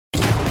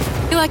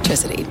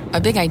Electricity,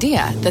 a big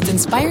idea that's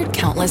inspired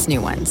countless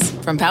new ones.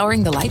 From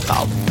powering the light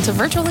bulb to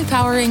virtually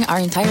powering our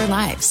entire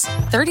lives.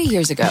 30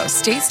 years ago,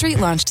 State Street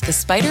launched the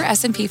SPDR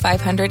S&P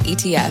 500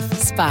 ETF,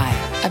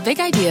 SPY. A big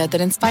idea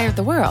that inspired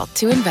the world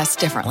to invest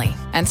differently.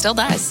 And still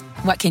does.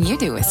 What can you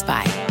do with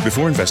SPY?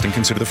 Before investing,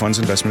 consider the fund's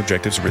investment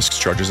objectives, risks,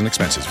 charges, and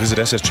expenses. Visit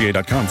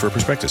ssga.com for a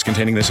prospectus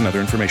containing this and other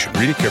information.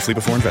 Read it carefully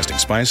before investing.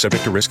 SPY is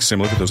subject to risks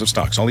similar to those of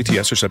stocks. All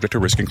ETFs are subject to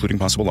risk, including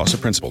possible loss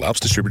of principal. Alps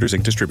Distributors,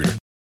 Inc. Distributor.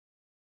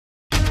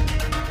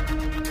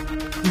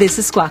 This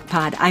is Squawk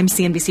Pod. I'm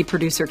CNBC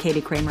producer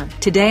Katie Kramer.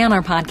 Today on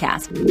our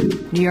podcast,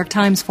 New York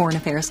Times foreign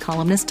affairs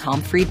columnist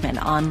Tom Friedman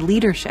on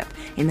leadership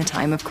in the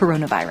time of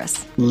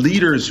coronavirus.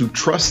 Leaders who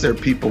trust their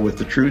people with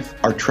the truth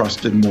are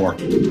trusted more.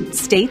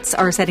 States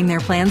are setting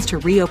their plans to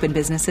reopen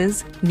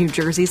businesses. New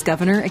Jersey's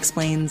governor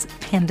explains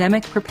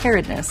pandemic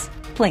preparedness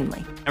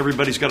plainly.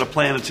 Everybody's got a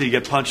plan until you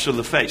get punched in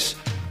the face.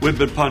 We've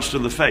been punched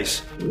in the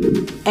face.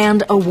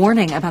 And a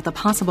warning about the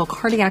possible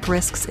cardiac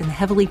risks in the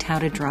heavily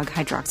touted drug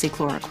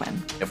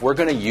hydroxychloroquine. If we're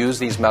going to use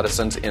these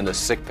medicines in the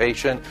sick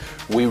patient,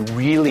 we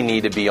really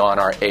need to be on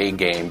our A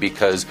game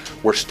because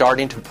we're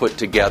starting to put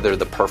together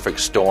the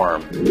perfect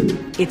storm.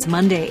 It's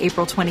Monday,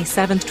 April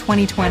 27th,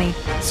 2020.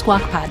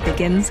 Squawk Pod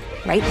begins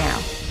right now.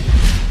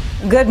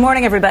 Good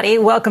morning, everybody.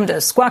 Welcome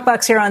to Squawk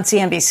Box here on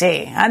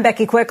CNBC. I'm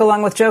Becky Quick,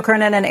 along with Joe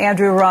Kernan and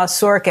Andrew Ross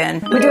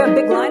Sorkin. We do have a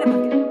big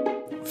lineup.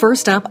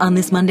 First up on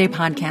this Monday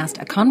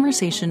podcast, a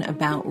conversation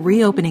about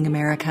reopening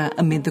America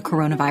amid the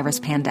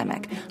coronavirus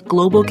pandemic.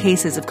 Global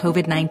cases of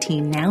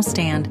COVID-19 now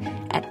stand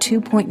at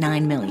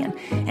 2.9 million,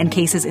 and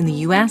cases in the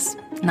U.S.,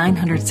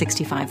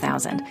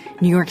 965,000.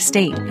 New York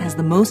State has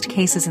the most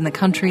cases in the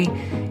country,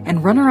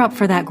 and runner-up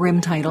for that grim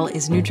title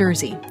is New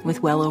Jersey,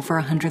 with well over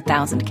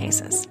 100,000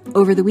 cases.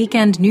 Over the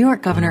weekend, New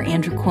York Governor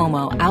Andrew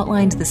Cuomo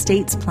outlined the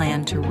state's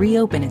plan to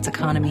reopen its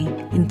economy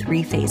in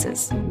 3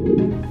 phases.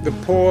 The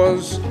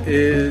pause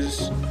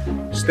is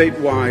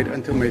statewide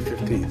until May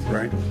 15th,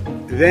 right?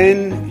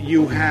 Then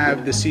you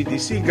have the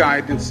CDC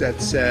guidance that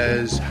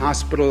says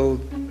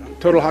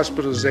total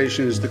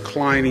hospitalization is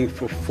declining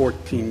for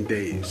 14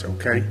 days,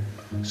 okay?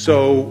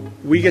 So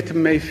we get to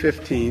May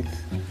 15th.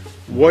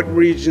 What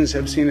regions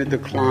have seen a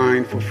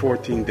decline for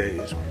 14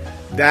 days?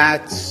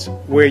 That's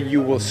where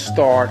you will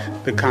start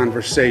the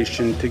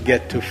conversation to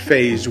get to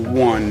phase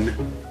 1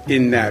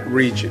 in that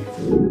region.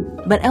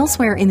 But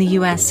elsewhere in the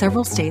U.S.,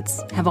 several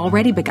states have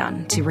already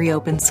begun to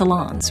reopen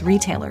salons,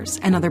 retailers,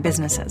 and other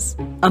businesses.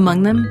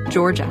 Among them,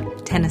 Georgia,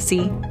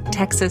 Tennessee,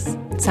 Texas,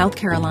 South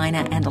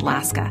Carolina, and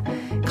Alaska.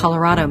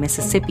 Colorado,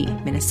 Mississippi,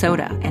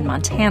 Minnesota, and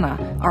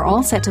Montana are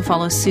all set to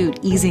follow suit,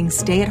 easing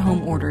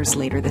stay-at-home orders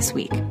later this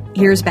week.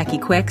 Here's Becky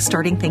Quick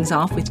starting things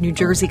off with New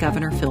Jersey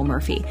Governor Phil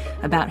Murphy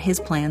about his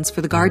plans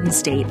for the Garden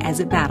State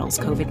as it battles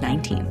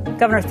COVID-19.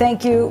 Governor,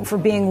 thank you for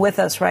being with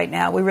us right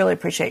now. We really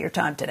appreciate your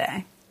time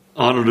today.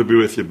 Honored to be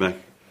with you, Beck.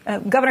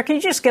 Governor, can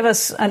you just give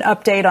us an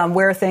update on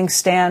where things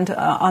stand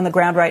on the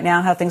ground right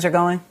now, how things are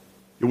going?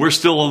 We're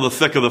still in the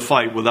thick of the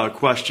fight, without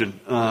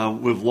question.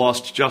 We've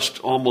lost just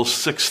almost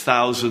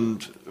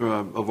 6,000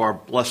 of our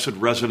blessed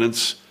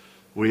residents.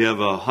 We have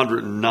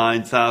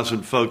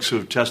 109,000 folks who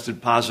have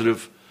tested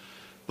positive.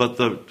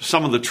 But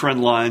some of the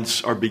trend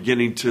lines are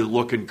beginning to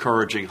look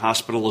encouraging.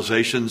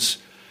 Hospitalizations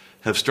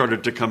have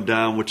started to come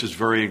down, which is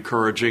very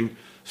encouraging.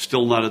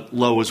 Still not as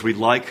low as we'd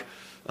like.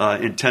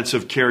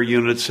 Intensive care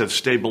units have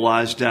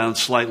stabilized down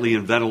slightly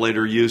in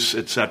ventilator use,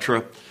 et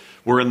cetera.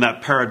 We're in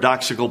that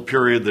paradoxical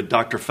period that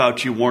Dr.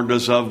 Fauci warned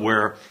us of,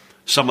 where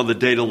some of the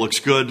data looks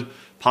good,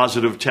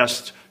 positive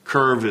test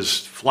curve is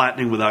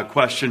flattening without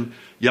question,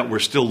 yet we're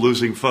still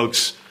losing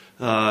folks,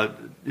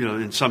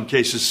 in some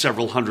cases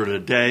several hundred a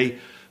day.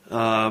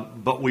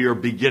 But we are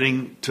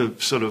beginning to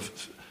sort of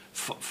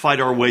fight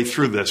our way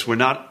through this. We're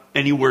not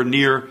anywhere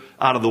near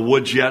out of the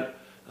woods yet.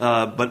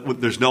 But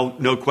there's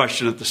no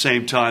question at the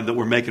same time that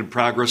we're making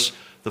progress.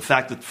 The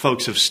fact that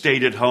folks have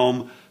stayed at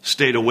home,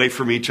 stayed away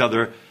from each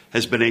other,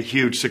 has been a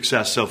huge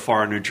success so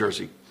far in New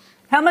Jersey.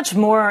 How much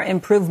more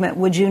improvement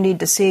would you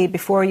need to see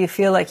before you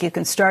feel like you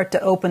can start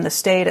to open the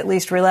state, at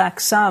least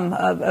relax some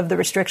of the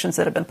restrictions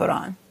that have been put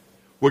on?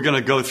 We're going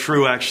to go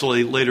through,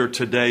 actually, later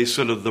today,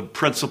 sort of the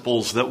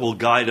principles that will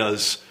guide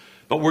us.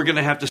 But we're going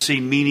to have to see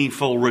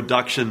meaningful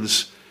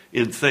reductions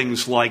in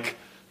things like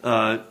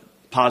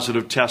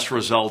positive test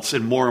results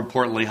and, more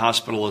importantly,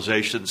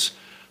 hospitalizations.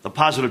 The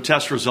positive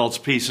test results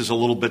piece is a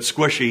little bit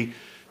squishy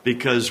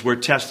because we're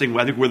testing,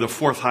 I think we're the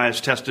 4th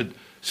highest tested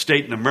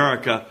state in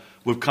America.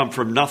 We've come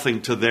from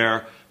nothing to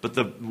there,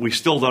 but we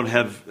still don't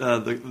have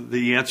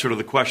the answer to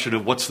the question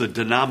of what's the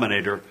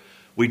denominator.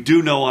 We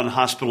do know on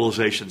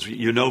hospitalizations.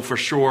 You know for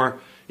sure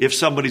if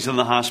somebody's in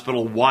the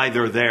hospital, why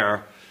they're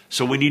there.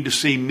 So we need to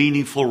see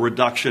meaningful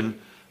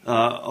reduction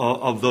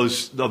of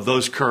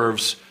those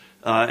curves.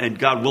 And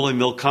God willing,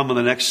 they'll come in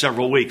the next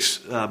several weeks,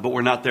 but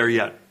we're not there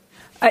yet.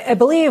 I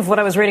believe what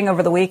I was reading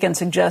over the weekend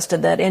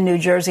suggested that in New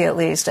Jersey, at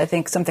least, I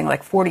think something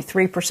like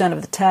 43% of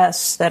the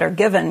tests that are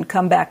given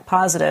come back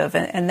positive.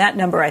 And that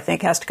number, I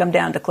think, has to come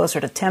down to closer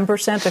to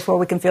 10% before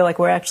we can feel like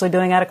we're actually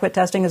doing adequate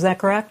testing. Is that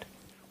correct?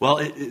 Well,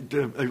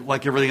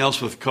 like everything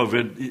else with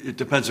COVID, it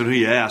depends on who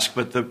you ask.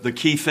 But the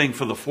key thing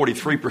for the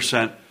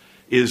 43%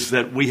 is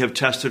that we have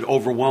tested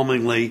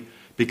overwhelmingly,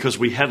 because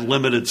we had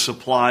limited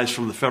supplies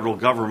from the federal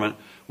government,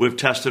 we've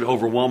tested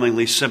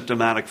overwhelmingly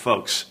symptomatic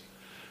folks.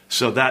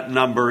 So that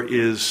number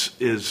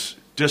is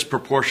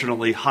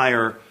disproportionately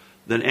higher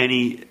than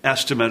any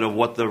estimate of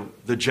what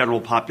the general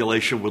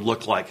population would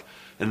look like.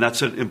 And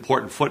that's an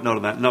important footnote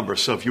in that number.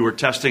 So if you were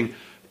testing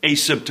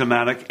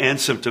asymptomatic and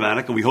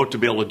symptomatic, and we hope to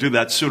be able to do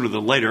that sooner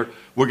than later,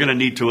 we're going to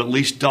need to at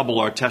least double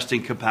our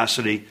testing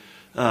capacity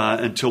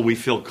until we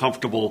feel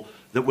comfortable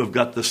that we've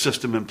got the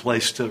system in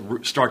place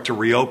to start to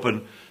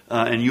reopen.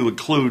 And you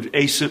include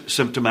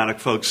asymptomatic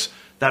folks,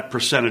 that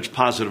percentage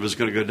positive is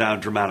going to go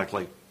down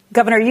dramatically.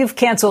 Governor, you've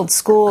canceled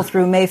school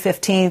through May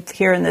 15th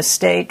here in this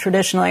state.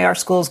 Traditionally, our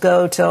schools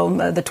go till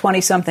the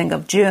 20-something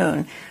of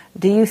June.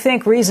 Do you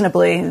think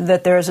reasonably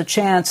that there is a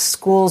chance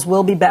schools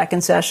will be back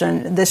in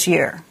session this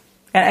year?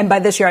 And by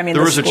this year, I mean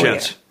there this is a school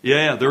chance. year.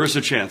 Yeah, there is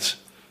a chance.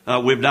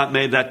 We've not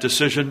made that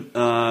decision.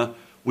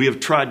 We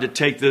have tried to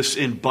take this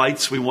in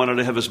bites. We wanted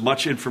to have as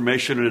much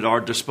information at our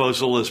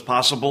disposal as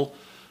possible.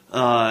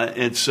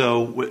 And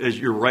so, as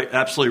you're right,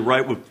 absolutely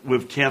right,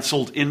 we've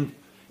canceled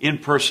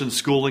in-person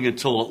schooling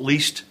until at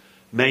least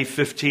May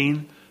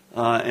 15,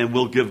 and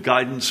we'll give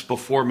guidance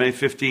before May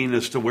 15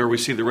 as to where we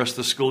see the rest of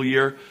the school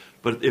year.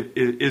 But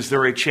is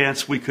there a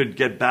chance we could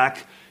get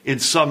back in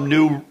some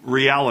new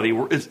reality?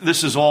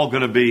 This is all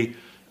going to be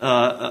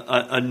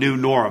a new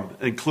norm,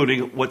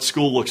 including what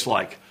school looks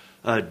like,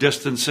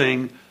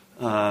 distancing,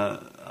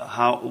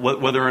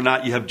 whether or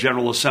not you have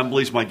general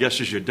assemblies. My guess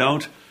is you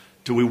don't.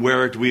 Do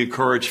we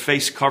encourage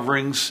face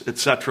coverings, et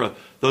cetera?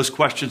 Those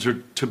questions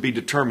are to be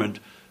determined.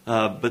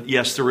 But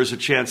yes, there is a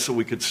chance that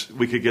we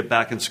could get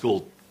back in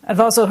school. I've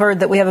also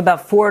heard that we have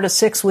about 4 to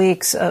 6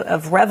 weeks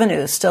of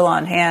revenue still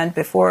on hand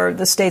before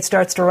the state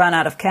starts to run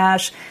out of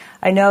cash.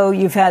 I know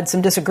you've had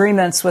some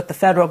disagreements with the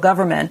federal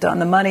government on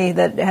the money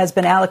that has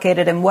been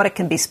allocated and what it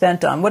can be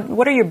spent on.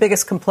 What are your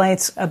biggest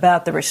complaints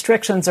about the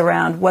restrictions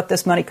around what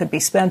this money could be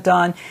spent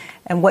on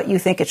and what you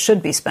think it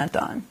should be spent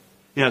on?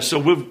 Yeah, so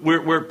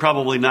we're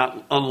probably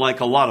not unlike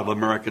a lot of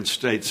American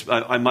states.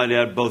 I might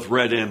add both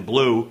red and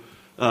blue,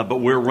 but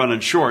we're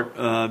running short.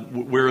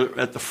 We're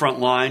at the front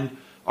line.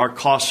 Our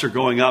costs are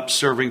going up,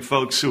 serving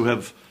folks who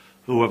have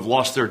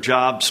lost their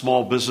jobs,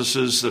 small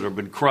businesses that have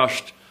been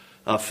crushed,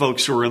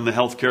 folks who are in the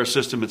healthcare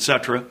system, et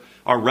cetera.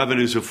 Our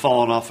revenues have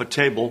fallen off a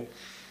table.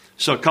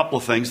 So a couple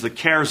of things. The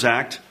CARES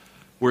Act,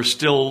 we're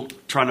still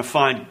trying to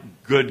find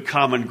good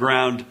common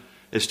ground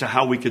as to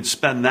how we can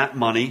spend that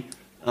money.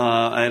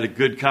 I had a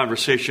good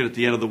conversation at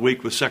the end of the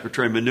week with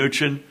Secretary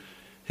Mnuchin.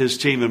 His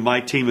team and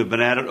my team have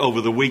been at it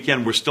over the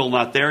weekend. We're still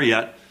not there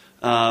yet.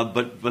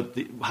 But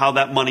how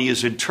that money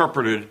is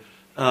interpreted,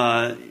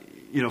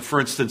 for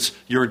instance,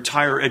 your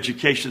entire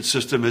education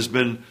system has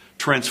been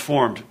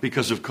transformed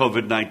because of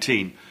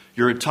COVID-19.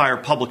 Your entire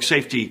public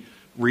safety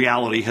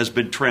reality has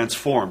been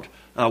transformed.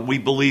 We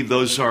believe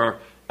those are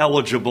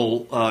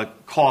eligible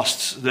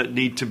costs that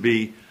need to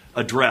be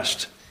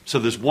addressed. So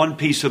there's one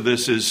piece of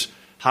this is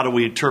how do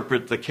we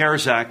interpret the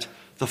CARES Act?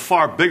 The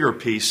far bigger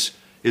piece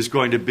is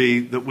going to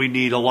be that we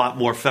need a lot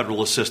more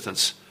federal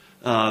assistance.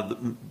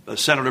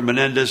 Senator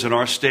Menendez in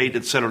our state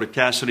and Senator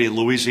Cassidy in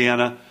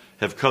Louisiana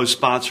have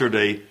co-sponsored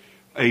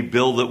a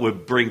bill that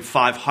would bring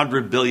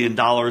 $500 billion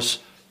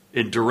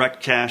in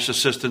direct cash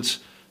assistance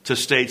to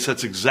states.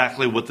 That's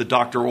exactly what the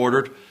doctor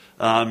ordered.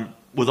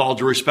 With all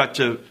due respect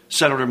to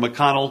Senator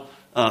McConnell,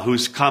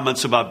 whose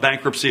comments about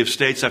bankruptcy of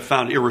states I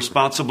found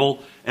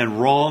irresponsible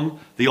and wrong.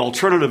 The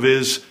alternative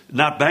is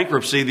not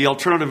bankruptcy. The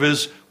alternative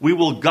is we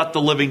will gut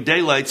the living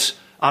daylights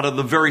out of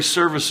the very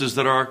services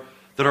that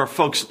our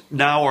folks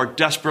now are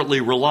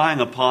desperately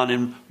relying upon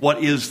in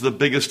what is the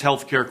biggest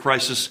healthcare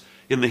crisis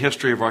in the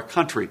history of our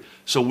country.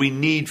 So we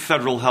need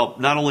federal help,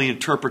 not only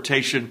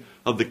interpretation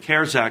of the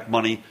CARES Act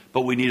money,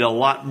 but we need a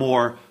lot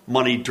more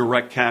money,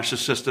 direct cash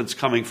assistance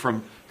coming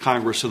from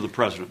Congress and the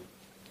President.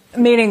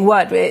 Meaning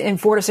what? In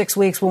 4 to 6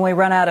 weeks, when we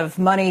run out of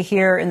money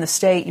here in the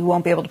state, you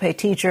won't be able to pay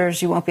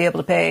teachers, you won't be able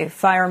to pay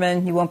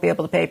firemen, you won't be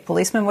able to pay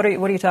policemen? What are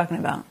you talking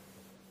about?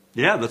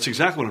 Yeah, that's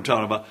exactly what I'm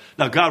talking about.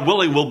 Now, God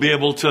willing, we'll be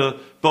able to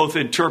both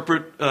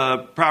interpret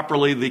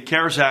properly the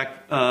CARES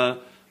Act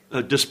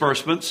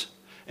disbursements,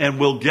 and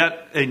we'll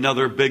get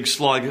another big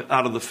slug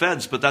out of the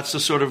feds. But that's the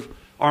sort of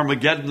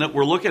Armageddon that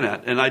we're looking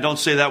at. And I don't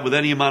say that with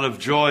any amount of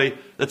joy.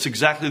 That's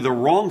exactly the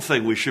wrong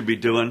thing we should be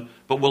doing,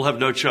 but we'll have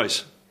no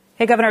choice.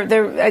 Hey, Governor,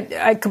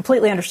 I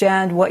completely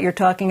understand what you're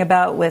talking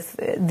about with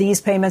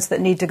these payments that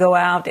need to go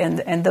out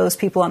and those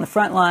people on the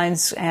front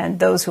lines and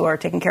those who are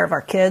taking care of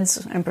our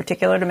kids in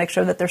particular to make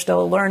sure that they're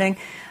still learning.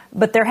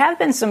 But there have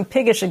been some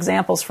piggish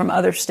examples from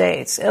other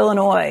states.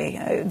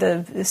 Illinois,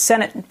 the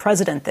Senate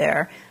president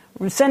there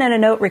sent in a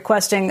note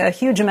requesting a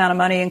huge amount of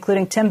money,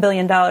 including $10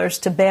 billion,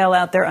 to bail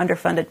out their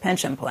underfunded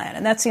pension plan.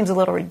 And that seems a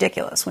little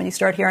ridiculous when you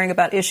start hearing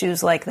about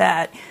issues like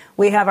that.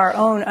 We have our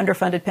own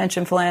underfunded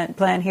pension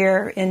plan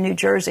here in New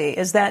Jersey.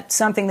 Is that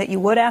something that you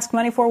would ask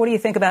money for? What do you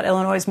think about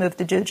Illinois' move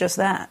to do just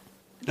that?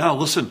 No,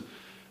 listen,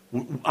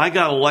 I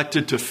got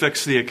elected to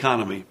fix the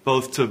economy,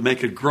 both to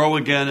make it grow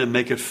again and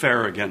make it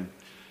fair again.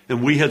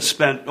 And we had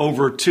spent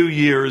over 2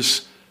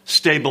 years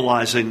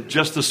stabilizing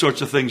just the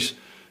sorts of things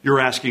you're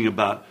asking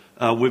about.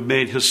 We've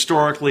made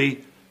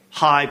historically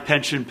high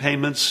pension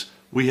payments.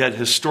 We had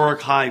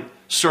historic high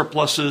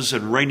surpluses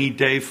and rainy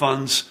day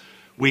funds.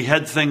 We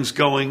had things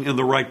going in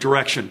the right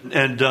direction.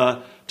 And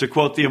to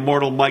quote the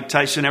immortal Mike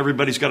Tyson,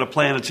 everybody's got a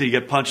plan until you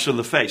get punched in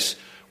the face.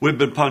 We've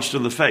been punched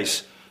in the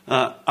face.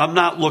 I'm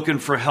not looking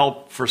for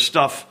help for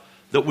stuff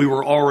that we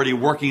were already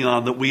working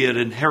on, that we had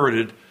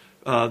inherited,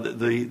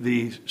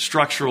 the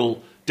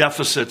structural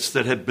deficits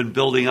that had been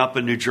building up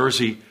in New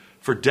Jersey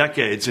for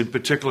decades, in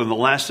particular in the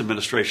last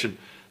administration.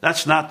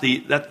 That's not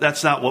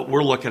what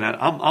we're looking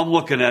at. I'm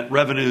looking at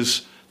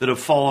revenues that have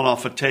fallen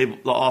off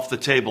the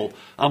table.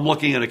 I'm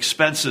looking at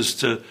expenses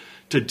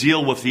to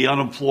deal with the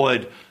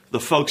unemployed, the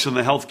folks in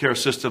the healthcare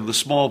system, the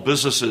small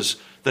businesses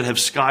that have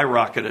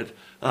skyrocketed.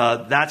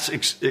 That's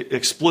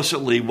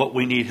explicitly what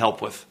we need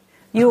help with.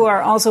 You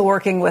are also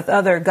working with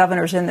other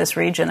governors in this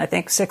region. I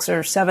think 6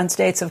 or 7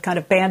 states have kind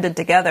of banded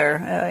together,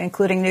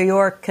 including New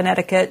York,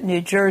 Connecticut, New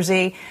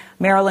Jersey,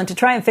 Maryland, to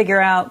try and figure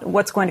out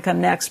what's going to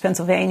come next,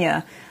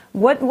 Pennsylvania.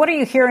 What are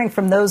you hearing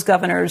from those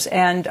governors,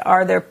 and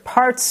are there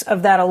parts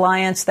of that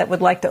alliance that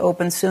would like to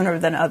open sooner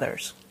than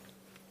others?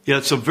 Yeah,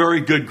 it's a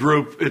very good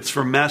group. It's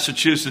from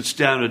Massachusetts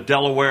down to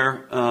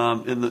Delaware.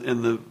 In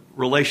the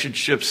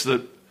relationships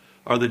that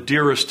are the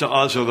dearest to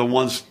us are the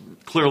ones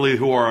clearly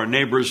who are our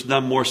neighbors,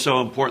 none more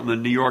so important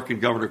than New York and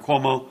Governor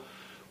Cuomo.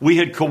 We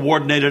had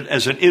coordinated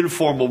as an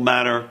informal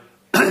matter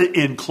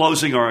in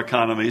closing our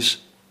economies.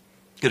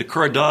 It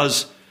occurred to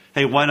us,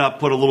 hey, why not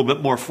put a little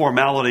bit more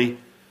formality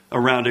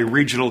around a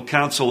regional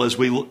council as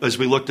we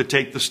look to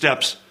take the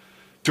steps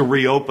to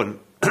reopen.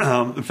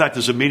 In fact,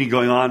 there's a meeting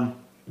going on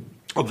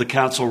of the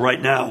council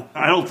right now.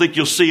 I don't think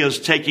you'll see us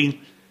taking,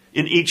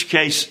 in each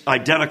case,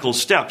 identical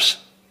steps,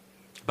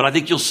 but I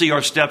think you'll see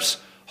our steps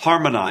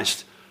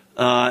harmonized.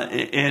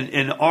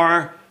 And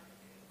our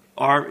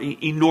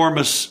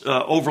enormous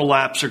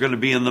overlaps are going to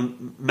be in the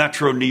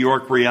metro New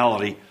York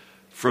reality,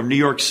 from New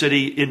York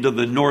City into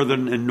the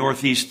northern and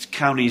northeast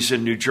counties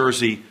in New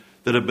Jersey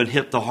that have been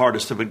hit the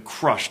hardest, have been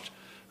crushed.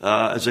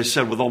 As I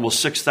said, with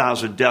almost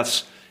 6,000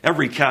 deaths,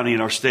 every county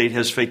in our state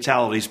has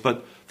fatalities,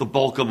 but the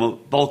bulk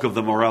of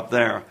them are up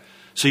there.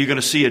 So you're going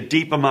to see a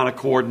deep amount of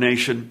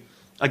coordination.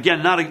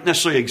 Again, not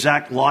necessarily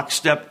exact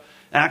lockstep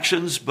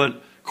actions,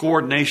 but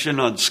coordination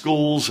on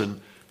schools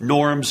and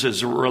norms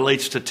as it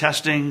relates to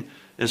testing,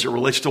 as it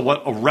relates to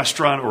what a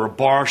restaurant or a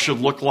bar should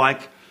look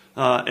like,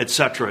 et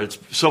cetera.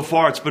 So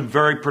far, it's been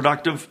very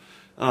productive,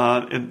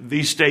 and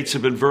these states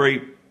have been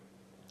very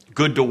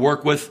good to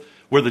work with.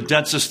 We're the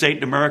densest state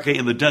in America,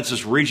 in the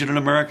densest region in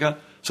America,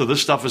 so this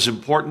stuff is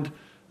important,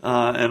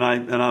 and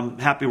I'm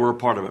happy we're a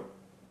part of it.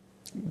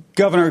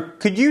 Governor,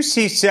 could you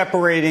see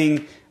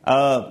separating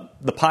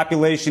the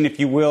population, if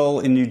you will,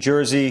 in New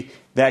Jersey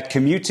that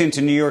commutes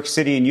into New York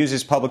City and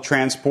uses public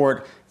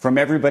transport from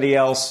everybody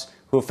else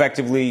who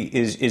effectively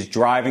is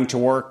driving to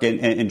work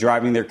and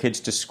driving their kids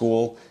to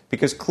school?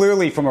 Because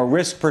clearly, from a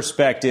risk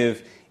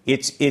perspective,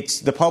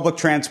 it's the public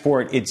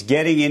transport. It's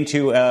getting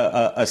into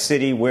a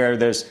city where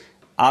there's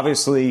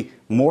obviously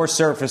more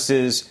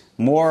surfaces,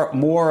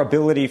 more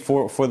ability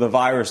for the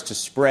virus to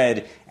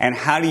spread. And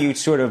how do you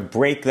sort of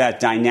break that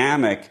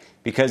dynamic?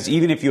 Because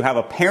even if you have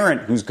a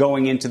parent who's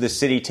going into the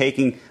city,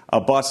 taking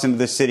a bus into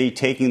the city,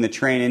 taking the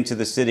train into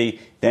the city,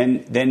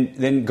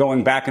 then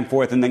going back and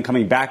forth and then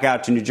coming back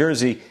out to New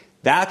Jersey,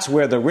 that's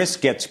where the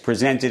risk gets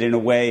presented in a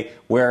way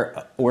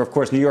where of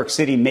course, New York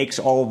City makes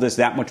all of this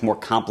that much more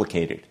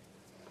complicated.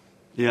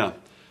 Yeah.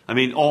 I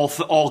mean,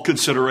 all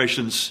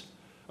considerations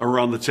are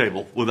on the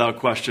table, without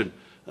question.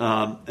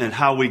 And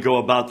how we go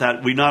about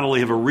that, we not only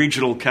have a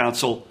regional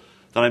council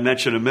that I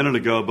mentioned a minute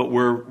ago, but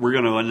we're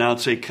going to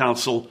announce a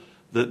council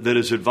that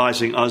is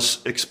advising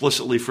us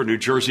explicitly for New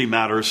Jersey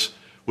matters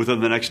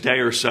within the next day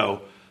or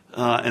so.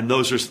 And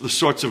those are the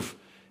sorts of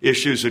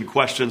issues and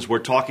questions we're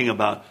talking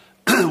about.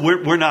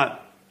 We're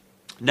not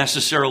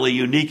necessarily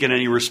unique in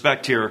any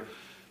respect here,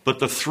 but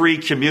the 3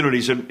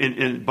 communities,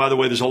 and by the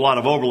way, there's a lot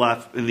of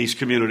overlap in these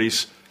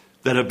communities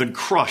that have been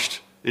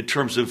crushed in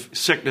terms of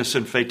sickness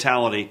and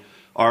fatality,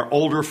 are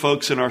older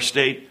folks in our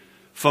state,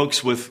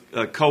 folks with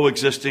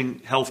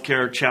coexisting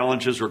healthcare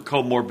challenges or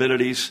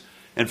comorbidities,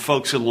 and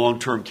folks in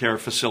long-term care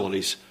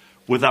facilities,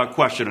 without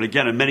question. And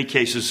again, in many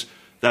cases,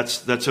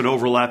 that's an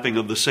overlapping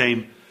of the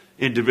same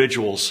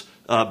individuals.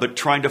 But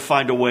trying to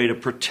find a way to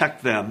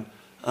protect them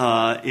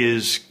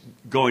is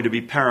going to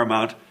be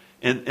paramount.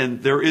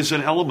 And there is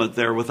an element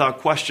there, without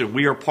question.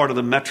 We are part of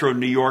the Metro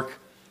New York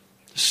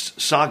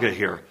saga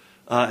here.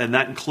 And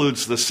that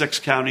includes the 6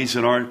 counties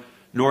in our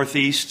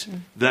Northeast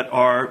that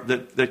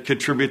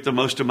contribute the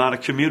most amount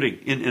of commuting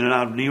in and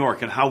out of New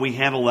York. And how we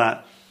handle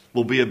that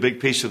will be a big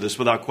piece of this,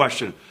 without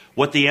question.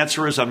 What the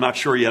answer is, I'm not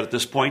sure yet at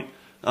this point,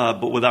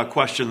 but without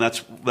question,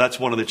 that's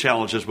one of the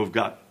challenges we've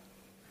got.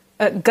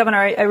 Governor,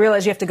 I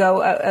realize you have to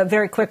go. A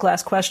very quick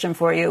last question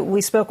for you.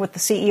 We spoke with the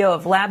CEO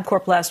of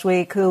LabCorp last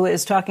week, who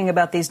is talking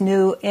about these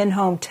new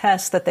in-home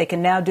tests that they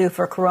can now do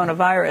for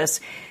coronavirus.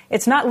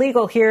 It's not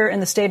legal here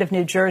in the state of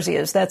New Jersey.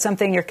 Is that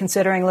something you're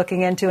considering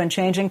looking into and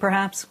changing,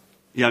 perhaps?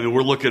 Yeah, I mean,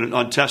 we're looking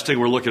on testing.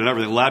 We're looking at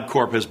everything.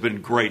 LabCorp has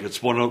been great.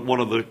 It's one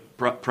of the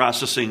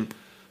processing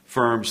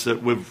firms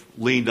that we've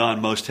leaned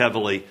on most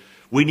heavily.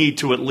 We need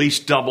to at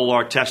least double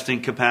our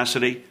testing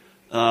capacity.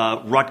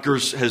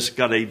 Rutgers has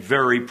got a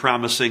very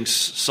promising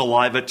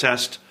saliva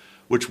test,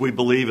 which we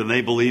believe and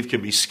they believe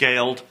can be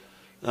scaled.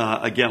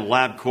 Again,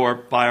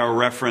 LabCorp,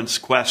 BioReference,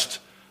 Quest,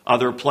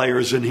 other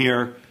players in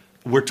here.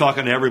 We're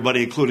talking to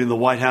everybody, including the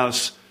White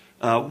House.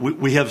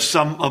 We have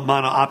some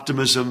amount of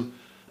optimism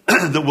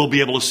that we'll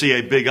be able to see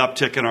a big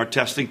uptick in our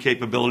testing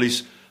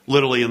capabilities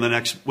literally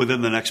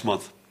within the next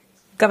month.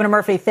 Governor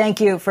Murphy,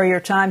 thank you for your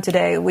time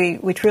today.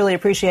 We truly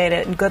appreciate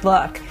it, and good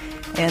luck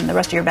in the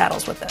rest of your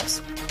battles with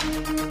this.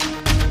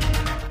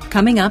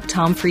 Coming up,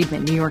 Tom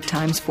Friedman, New York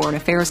Times foreign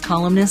affairs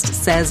columnist,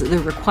 says the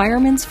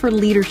requirements for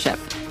leadership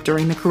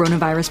during the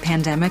coronavirus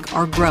pandemic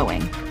are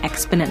growing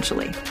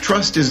exponentially.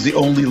 Trust is the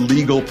only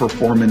legal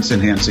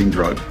performance-enhancing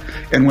drug.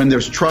 And when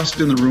there's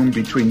trust in the room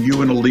between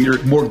you and a leader,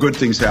 more good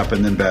things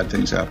happen than bad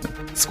things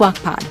happen. Squawk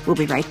Pod. We'll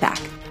be right back.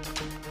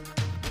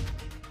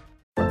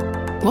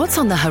 What's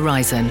on the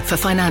horizon for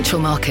financial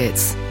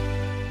markets?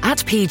 At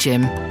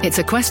PGIM, it's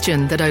a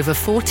question that over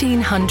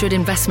 1,400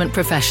 investment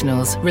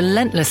professionals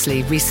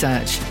relentlessly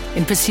research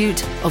in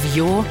pursuit of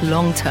your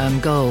long-term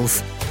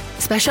goals.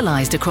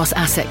 Specialized across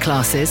asset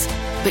classes,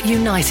 but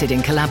united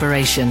in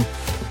collaboration,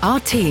 our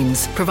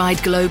teams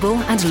provide global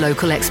and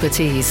local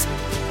expertise.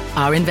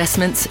 Our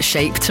investments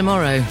shape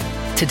tomorrow,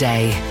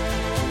 today.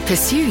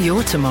 Pursue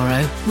your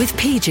tomorrow with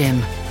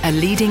PGIM, a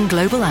leading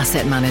global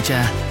asset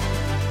manager.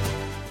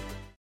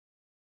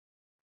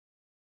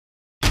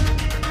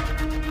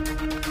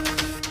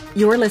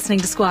 You're listening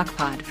to Squawk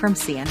Pod from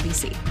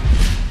CNBC.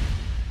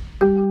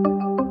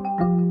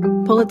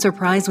 Pulitzer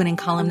Prize-winning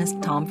columnist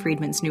Tom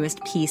Friedman's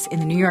newest piece in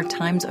the New York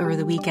Times over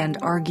the weekend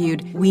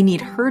argued we need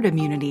herd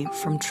immunity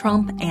from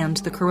Trump and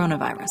the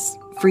coronavirus.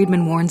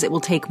 Friedman warns it will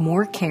take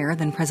more care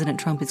than President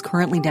Trump is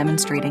currently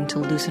demonstrating to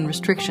loosen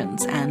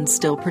restrictions and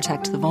still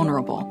protect the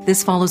vulnerable.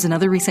 This follows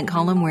another recent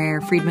column where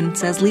Friedman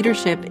says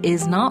leadership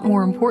is not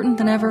more important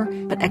than ever,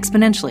 but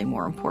exponentially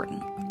more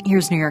important.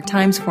 Here's New York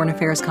Times foreign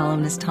affairs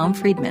columnist Tom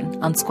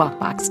Friedman on Squawk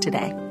Box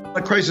today.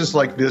 A crisis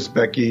like this,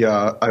 Becky,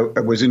 I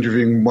was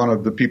interviewing one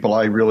of the people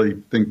I really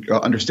think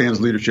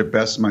understands leadership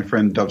best, my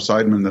friend Dov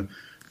Seidman, the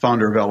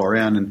founder of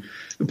LRN. And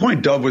the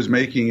point Dov was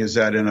making is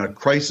that in a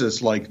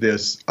crisis like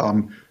this,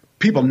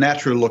 people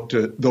naturally look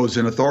to those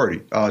in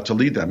authority to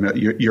lead them.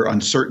 You're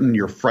uncertain,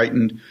 you're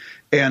frightened.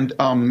 And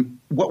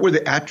what were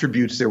the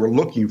attributes they were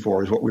looking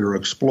for is what we were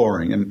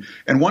exploring.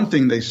 And one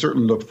thing they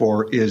certainly look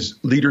for is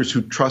leaders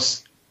who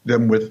trust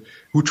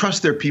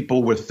their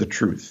people with the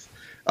truth.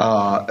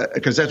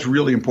 Because that's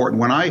really important.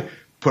 When I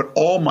put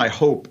all my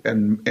hope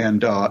and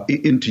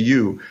into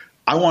you,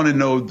 I want to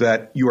know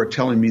that you are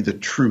telling me the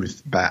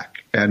truth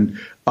back. And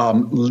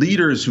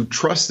leaders who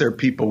trust their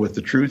people with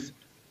the truth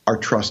are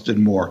trusted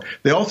more.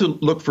 They also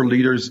look for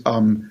leaders,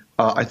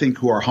 I think,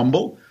 who are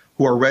humble,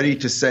 who are ready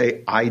to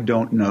say, I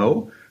don't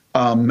know.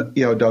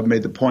 Doug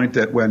made the point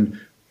that when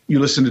you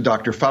listen to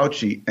Dr.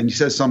 Fauci and he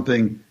says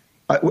something,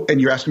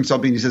 and you're asking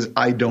something, he says,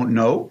 I don't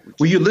know.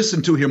 Well, you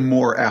listen to him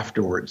more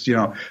afterwards,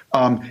 and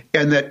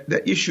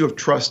that issue of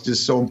trust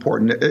is so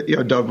important.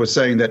 Dov was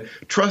saying that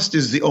trust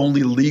is the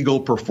only legal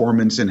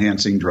performance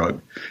enhancing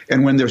drug.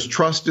 And when there's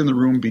trust in the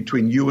room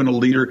between you and a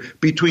leader,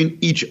 between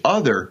each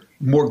other,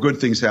 more good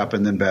things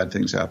happen than bad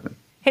things happen.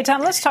 Hey, Tom,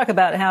 let's talk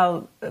about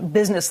how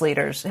business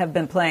leaders have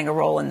been playing a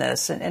role in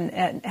this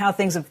and how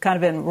things have kind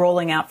of been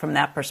rolling out from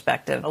that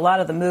perspective. A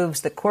lot of the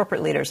moves that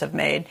corporate leaders have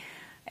made.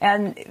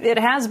 And it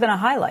has been a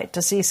highlight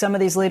to see some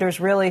of these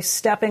leaders really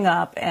stepping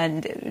up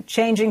and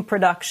changing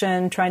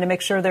production, trying to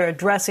make sure they're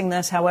addressing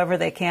this however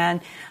they can,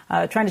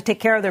 trying to take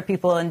care of their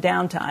people in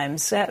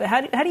downtimes.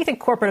 How do you think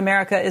corporate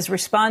America is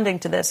responding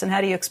to this, and how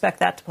do you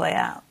expect that to play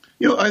out?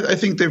 I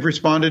think they've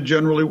responded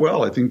generally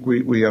well. I think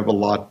we have a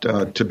lot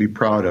to be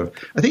proud of.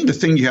 I think the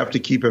thing you have to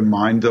keep in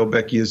mind, though,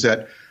 Becky, is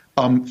that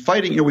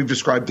fighting, we've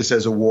described this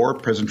as a war.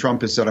 President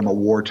Trump has said, I'm a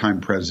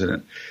wartime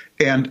president.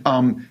 And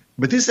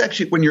but this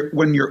actually,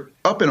 when you're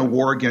up in a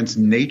war against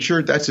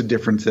nature, that's a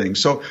different thing.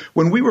 So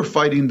when we were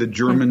fighting the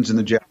Germans and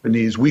the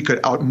Japanese, we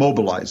could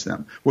out-mobilize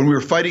them. When we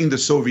were fighting the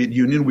Soviet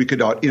Union, we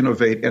could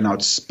out-innovate and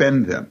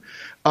outspend them.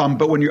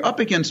 But when you're up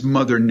against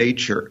Mother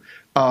Nature,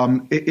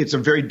 it's a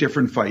very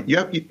different fight.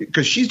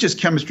 Because she's just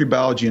chemistry,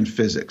 biology, and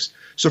physics.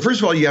 So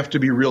first of all, you have to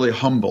be really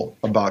humble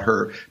about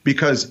her,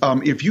 because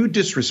if you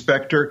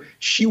disrespect her,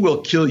 she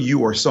will kill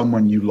you or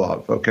someone you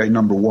love. Okay,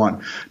 number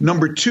one.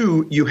 Number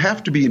two, you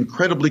have to be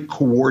incredibly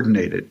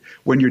coordinated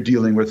when you're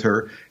dealing with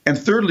her. And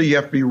thirdly, you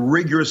have to be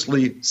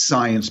rigorously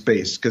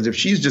science-based, because if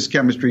she's just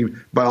chemistry,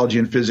 biology,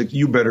 and physics,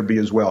 you better be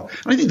as well.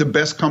 And I think the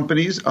best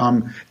companies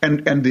and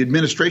the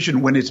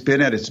administration, when it's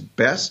been at its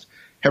best,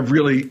 have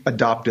really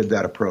adopted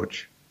that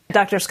approach.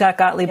 Dr. Scott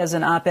Gottlieb has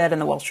an op-ed in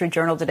the Wall Street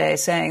Journal today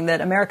saying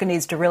that America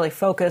needs to really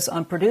focus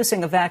on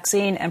producing a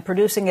vaccine and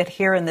producing it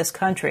here in this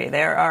country.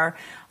 There are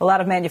a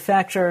lot of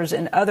manufacturers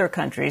in other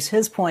countries.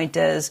 His point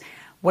is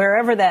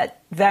wherever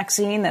that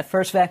vaccine, that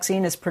first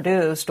vaccine is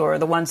produced, or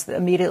the ones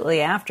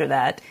immediately after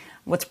that,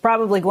 what's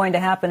probably going to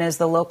happen is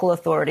the local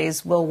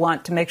authorities will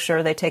want to make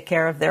sure they take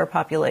care of their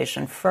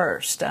population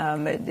first.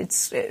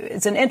 It's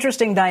an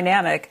interesting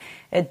dynamic.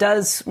 It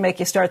does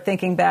make you start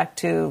thinking back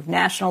to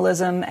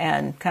nationalism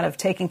and kind of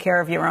taking care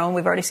of your own.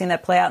 We've already seen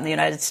that play out in the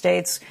United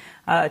States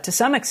to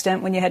some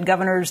extent when you had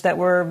governors that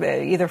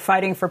were either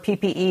fighting for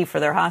PPE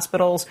for their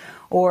hospitals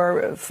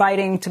or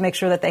fighting to make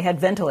sure that they had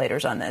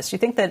ventilators on this. Do you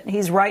think that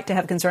he's right to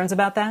have concerns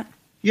about that?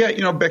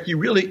 Yeah, Becky,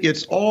 really,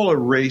 it's all a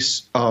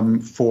race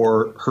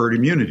for herd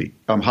immunity.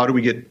 How do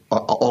we get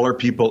all our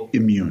people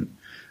immune?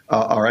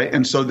 All right.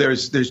 And so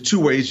there's two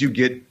ways you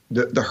get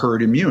the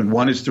herd immune.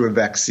 One is through a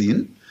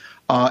vaccine,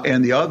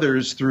 and the other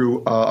is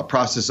through a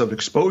process of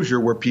exposure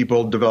where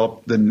people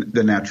develop the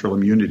natural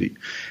immunity.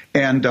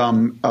 And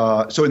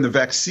so in the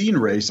vaccine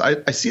race,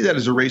 I see that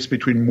as a race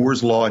between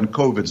Moore's Law and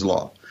COVID's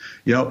Law.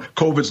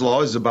 COVID's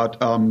law is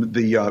about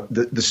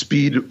the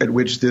speed at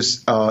which the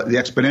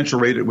exponential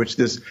rate at which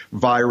this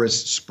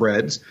virus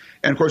spreads.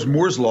 And, of course,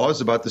 Moore's law is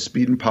about the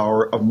speed and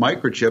power of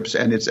microchips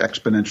and its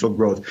exponential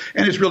growth.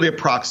 And it's really a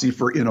proxy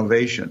for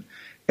innovation.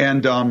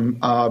 And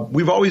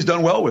we've always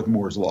done well with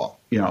Moore's law,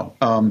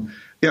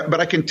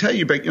 but I can tell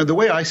you, the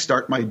way I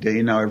start my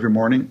day now every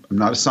morning, I'm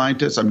not a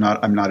scientist, I'm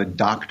not a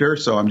doctor,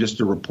 so I'm just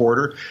a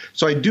reporter.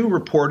 So I do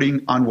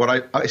reporting on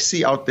what I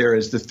see out there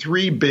as the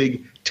three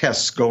big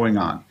tests going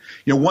on.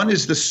 One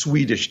is the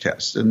Swedish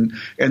test, and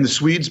the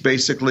Swedes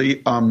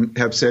basically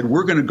have said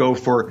we're going to go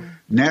for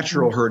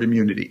natural herd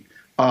immunity.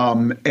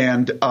 And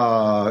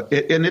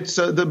it's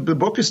the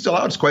book is still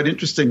out. It's quite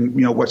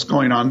interesting, what's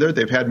going on there.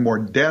 They've had more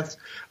deaths,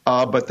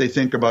 but they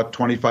think about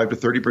 25 to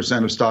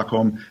 30% of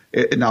Stockholm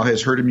now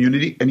has herd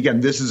immunity. And again,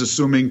 this is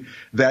assuming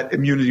that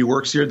immunity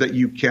works here, that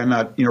you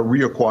cannot,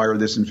 reacquire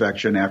this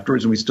infection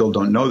afterwards, and we still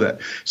don't know that.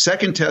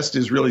 Second test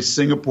is really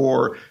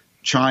Singapore,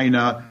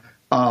 China,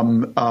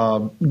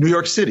 New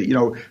York City.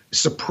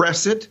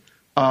 Suppress it.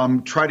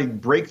 Try to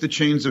break the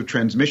chains of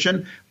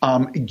transmission,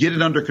 get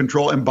it under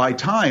control, and buy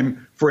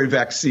time for a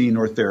vaccine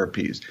or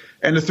therapies.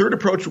 And the third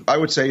approach, I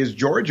would say, is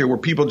Georgia, where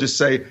people just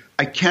say,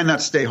 I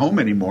cannot stay home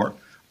anymore.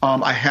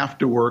 I have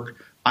to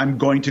work. I'm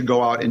going to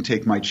go out and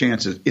take my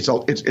chances. It's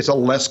a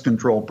less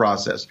controlled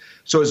process.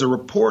 So as a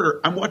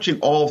reporter, I'm watching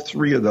all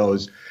three of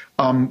those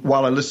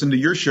while I listen to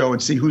your show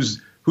and see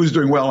who's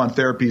doing well on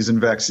therapies and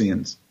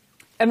vaccines.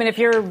 I mean, if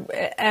you're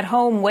at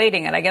home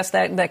waiting, and I guess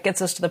that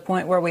gets us to the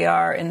point where we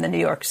are in the New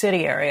York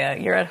City area,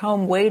 you're at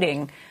home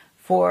waiting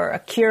for a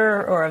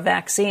cure or a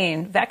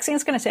vaccine.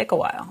 Vaccine's going to take a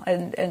while,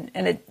 and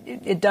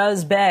it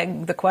does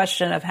beg the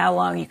question of how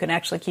long you can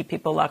actually keep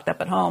people locked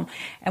up at home.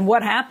 And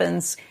what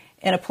happens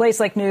in a place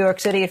like New York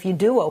City if you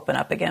do open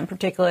up again,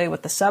 particularly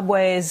with the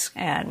subways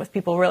and with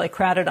people really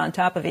crowded on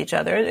top of each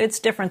other? It's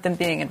different than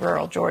being in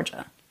rural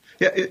Georgia.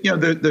 Yeah,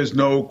 there's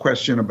no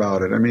question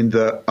about it. I mean,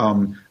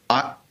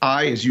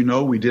 as you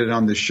know, we did it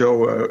on this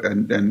show,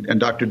 and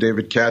Dr.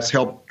 David Katz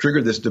helped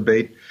trigger this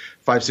debate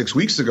 5-6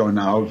 weeks ago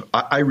now.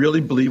 I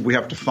really believe we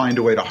have to find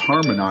a way to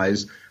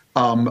harmonize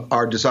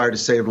our desire to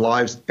save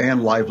lives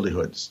and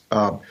livelihoods,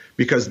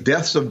 because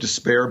deaths of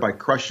despair by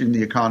crushing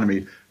the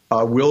economy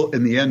will,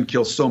 in the end,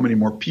 kill so many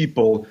more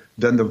people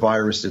than the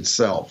virus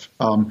itself.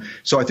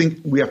 So I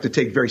think we have to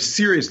take very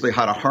seriously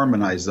how to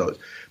harmonize those.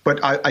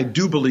 But I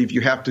do believe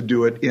you have to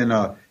do it in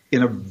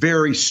a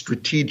very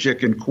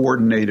strategic and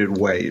coordinated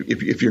way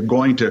if you're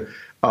going to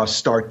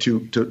start to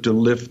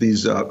lift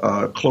these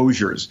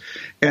closures.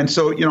 And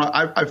so,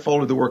 I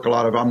followed the work a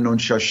lot of Amnon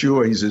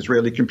Shashua. He's an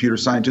Israeli computer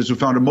scientist who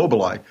founded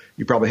Mobileye.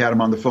 You probably had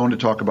him on the phone to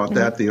talk about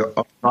that, the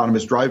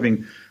autonomous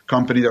driving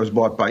company that was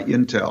bought by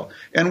Intel.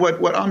 And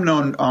what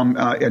Amnon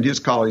and his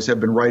colleagues have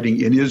been writing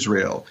in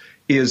Israel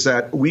is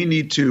that we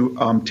need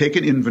to take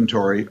an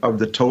inventory of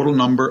the total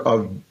number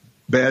of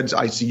beds,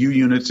 ICU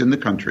units in the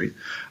country.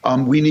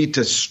 We need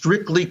to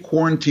strictly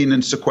quarantine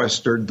and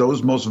sequester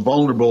those most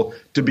vulnerable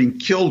to being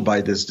killed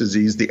by this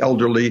disease, the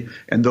elderly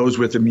and those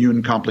with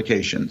immune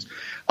complications.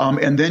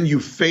 And then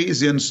you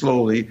phase in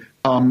slowly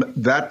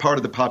that part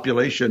of the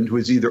population who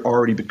has either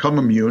already become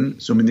immune,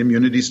 assuming the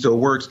immunity still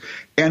works,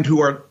 and who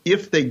are,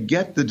 if they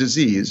get the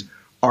disease,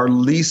 are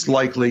least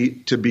likely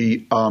to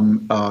be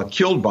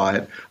killed by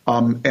it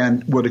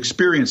and would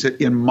experience it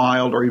in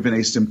mild or even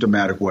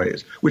asymptomatic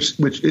ways, which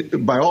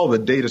by all the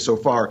data so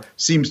far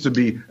seems to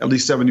be at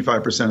least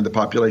 75% of the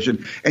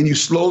population. And you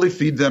slowly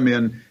feed them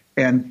in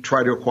and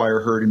try to acquire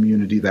herd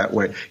immunity that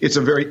way.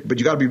 But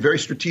you got to be very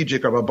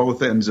strategic about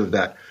both ends of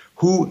that.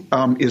 Who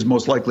is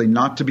most likely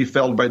not to be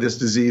felled by this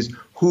disease?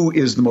 Who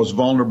is the most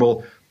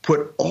vulnerable?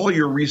 Put all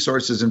your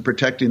resources in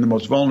protecting the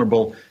most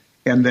vulnerable,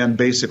 and then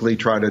basically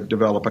try to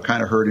develop a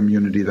kind of herd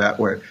immunity that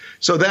way.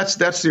 So that's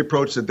the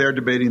approach that they're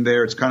debating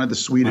there. It's kind of the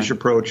Swedish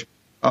approach.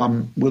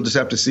 We'll just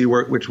have to see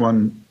which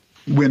one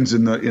wins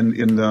in the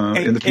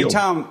field. Hey,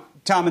 Tom,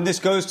 Tom, and this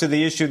goes to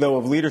the issue, though,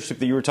 of leadership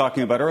that you were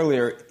talking about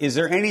earlier. Is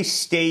there any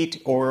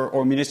state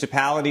or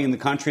municipality in the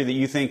country that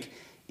you think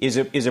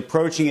is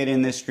approaching it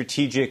in this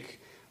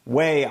strategic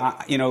way?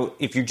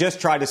 If you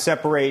just try to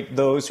separate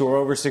those who are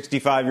over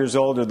 65 years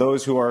old or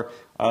those who are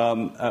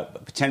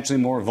potentially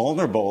more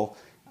vulnerable,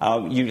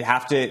 you'd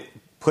have to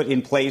put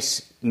in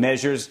place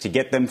measures to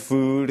get them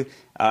food,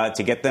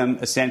 to get them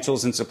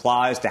essentials and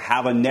supplies, to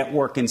have a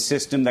network and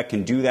system that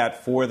can do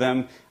that for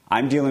them.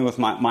 I'm dealing with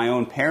my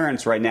own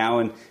parents right now,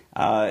 and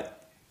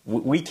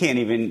we can't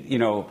even,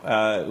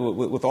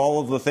 with all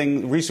of the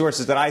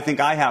resources that I think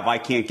I have, I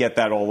can't get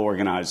that all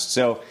organized.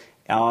 So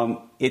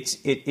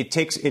it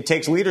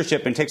takes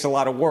leadership and takes a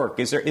lot of work.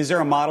 Is there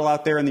a model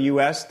out there in the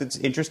U.S. that's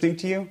interesting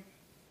to you?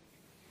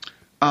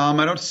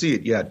 I don't see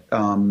it yet,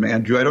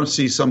 Andrew. I don't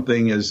see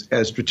something as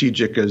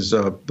strategic as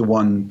the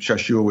one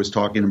Shashua was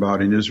talking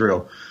about in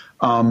Israel,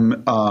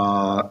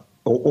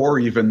 or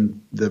even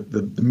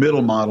the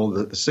middle model,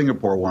 the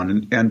Singapore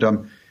one. And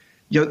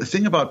the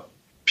thing about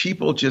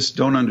people just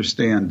don't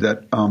understand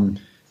that,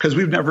 because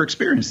we've never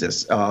experienced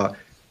this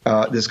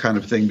kind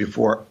of thing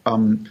before.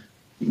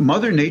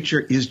 Mother Nature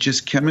is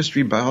just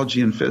chemistry,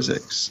 biology, and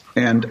physics.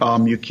 And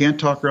you can't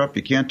talk her up.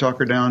 You can't talk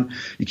her down.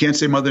 You can't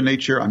say, Mother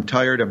Nature, I'm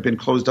tired. I've been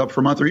closed up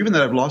for a month, or even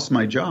that I've lost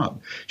my job.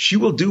 She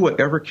will do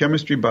whatever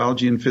chemistry,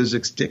 biology, and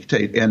physics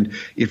dictate. And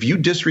if you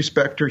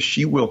disrespect her,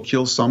 she will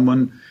kill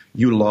someone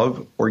you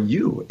love or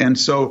you. And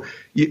so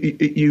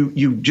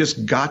you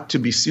just got to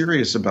be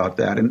serious about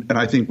that. And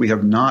I think we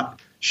have not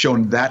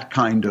shown that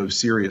kind of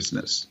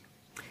seriousness.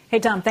 Hey,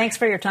 Tom, thanks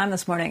for your time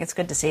this morning. It's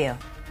good to see you.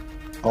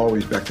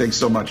 Always, Beck. Thanks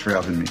so much for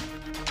having me.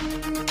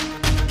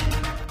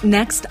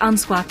 Next on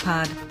Squawk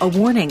Pod, a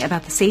warning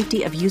about the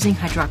safety of using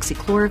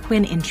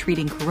hydroxychloroquine in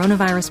treating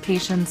coronavirus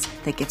patients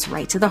that gets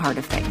right to the heart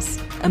of things.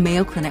 A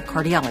Mayo Clinic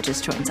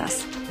cardiologist joins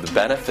us. The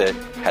benefit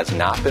has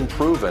not been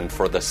proven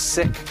for the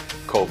sick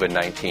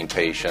COVID-19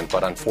 patient,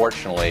 but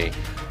unfortunately,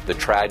 the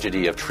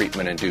tragedy of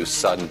treatment-induced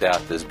sudden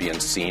death is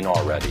being seen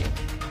already.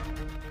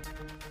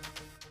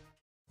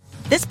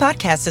 This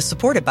podcast is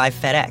supported by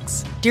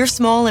FedEx. Dear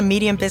small and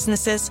medium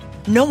businesses,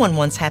 no one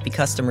wants happy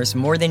customers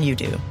more than you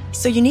do.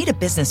 So you need a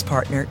business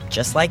partner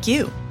just like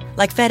you.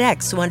 Like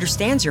FedEx, who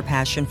understands your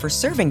passion for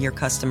serving your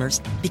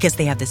customers because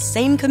they have the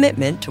same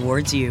commitment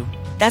towards you.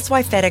 That's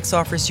why FedEx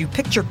offers you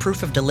picture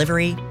proof of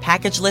delivery,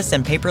 packageless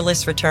and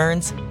paperless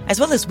returns, as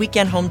well as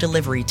weekend home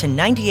delivery to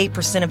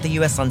 98% of the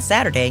U.S. on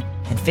Saturday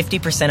and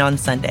 50% on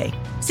Sunday.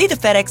 See the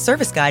FedEx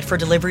service guide for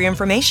delivery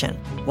information.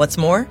 What's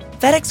more,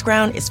 FedEx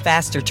Ground is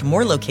faster to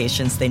more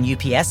locations than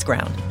UPS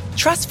Ground.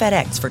 Trust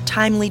FedEx for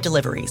timely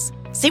deliveries.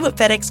 See what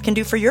FedEx can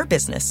do for your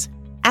business.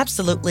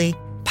 Absolutely,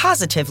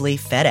 positively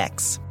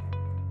FedEx.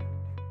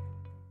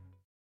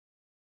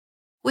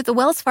 With the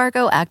Wells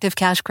Fargo Active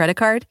Cash Credit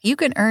Card, you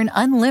can earn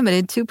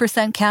unlimited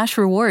 2% cash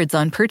rewards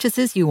on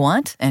purchases you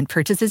want and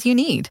purchases you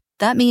need.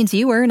 That means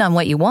you earn on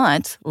what you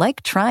want,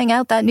 like trying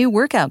out that new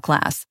workout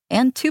class,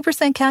 and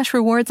 2% cash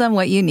rewards on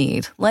what you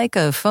need, like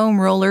a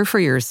foam roller for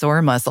your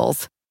sore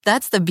muscles.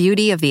 That's the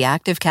beauty of the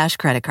Active Cash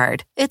Credit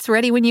Card. It's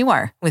ready when you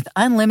are, with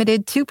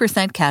unlimited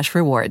 2% cash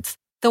rewards.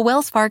 The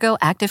Wells Fargo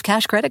Active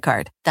Cash Credit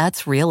Card.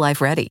 That's real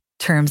life ready.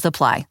 Terms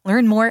apply.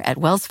 Learn more at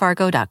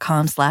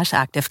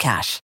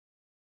wellsfargo.com/activecash.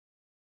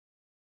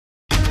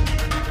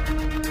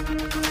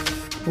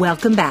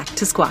 Welcome back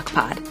to Squawk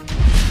Pod.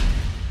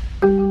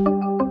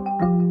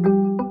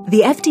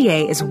 The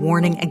FDA is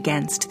warning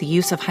against the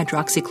use of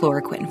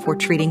hydroxychloroquine for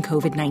treating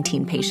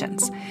COVID-19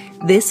 patients.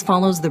 This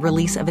follows the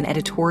release of an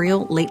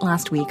editorial late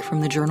last week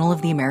from the Journal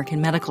of the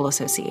American Medical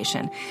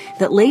Association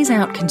that lays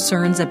out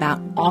concerns about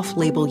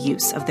off-label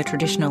use of the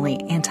traditionally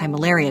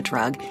anti-malaria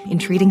drug in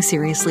treating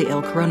seriously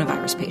ill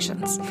coronavirus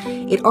patients.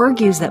 It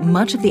argues that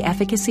much of the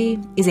efficacy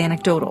is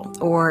anecdotal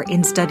or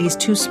in studies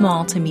too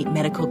small to meet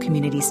medical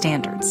community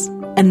standards.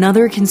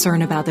 Another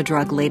concern about the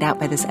drug laid out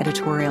by this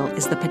editorial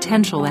is the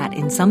potential that,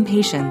 in some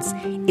patients,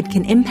 it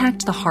can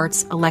impact the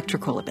heart's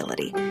electrical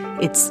ability.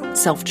 It's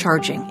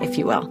self-charging, if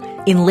you will.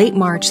 In late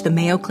March, the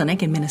Mayo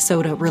Clinic in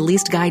Minnesota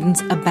released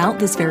guidance about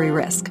this very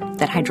risk,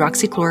 that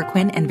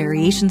hydroxychloroquine and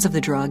variations of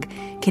the drug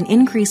can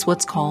increase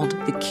what's called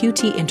the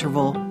QT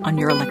interval on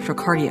your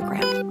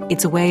electrocardiogram.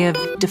 It's a way of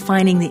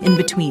defining the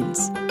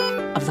in-betweens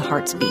of the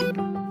heart's beat.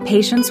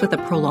 Patients with a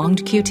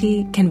prolonged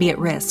QT can be at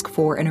risk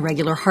for an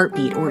irregular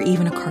heartbeat or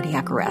even a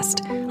cardiac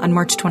arrest. On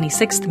March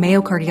 26th,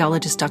 Mayo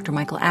cardiologist Dr.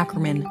 Michael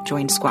Ackerman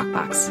joined Squawk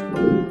Box.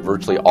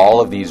 Virtually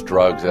all of these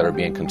drugs that are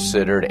being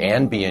considered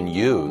and being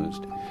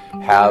used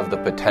have the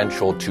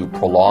potential to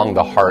prolong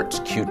the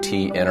heart's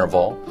QT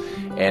interval,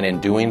 and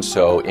in doing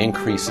so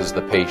increases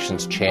the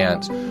patient's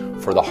chance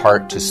for the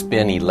heart to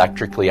spin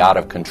electrically out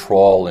of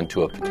control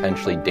into a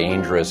potentially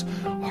dangerous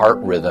heart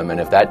rhythm.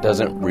 And if that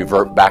doesn't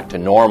revert back to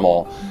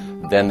normal,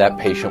 then that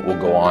patient will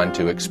go on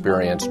to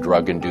experience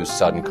drug-induced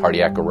sudden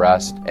cardiac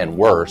arrest and,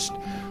 worst,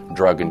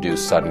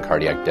 drug-induced sudden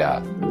cardiac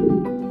death.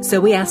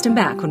 So we asked him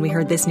back when we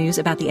heard this news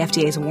about the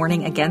FDA's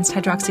warning against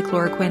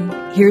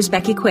hydroxychloroquine. Here's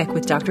Becky Quick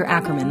with Dr.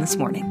 Ackerman this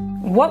morning.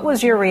 What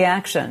was your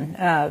reaction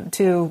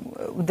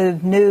to the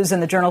news in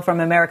the Journal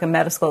from American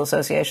Medical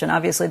Association?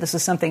 Obviously, this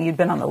is something you'd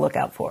been on the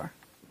lookout for.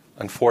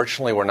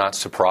 Unfortunately, we're not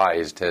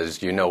surprised.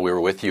 As you know, we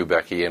were with you,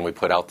 Becky, and we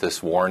put out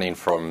this warning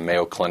from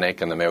Mayo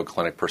Clinic and the Mayo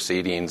Clinic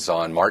proceedings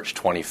on March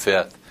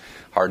 25th.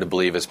 Hard to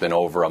believe it's been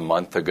over a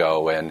month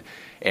ago. And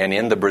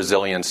in the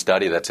Brazilian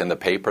study that's in the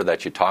paper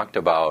that you talked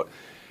about,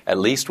 at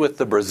least with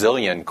the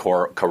Brazilian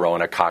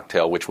Corona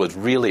cocktail, which was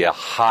really a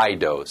high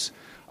dose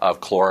of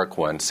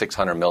chloroquine,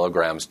 600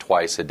 milligrams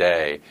twice a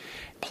day,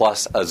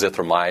 plus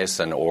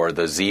azithromycin or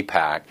the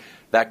Z-Pak,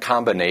 that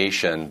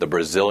combination, the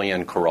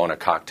Brazilian Corona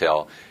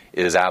cocktail,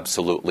 is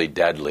absolutely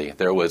deadly.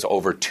 There was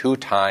over 2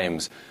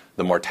 times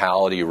the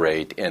mortality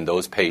rate in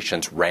those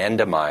patients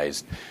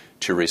randomized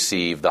to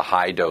receive the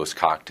high-dose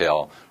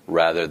cocktail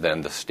rather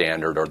than the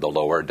standard or the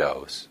lower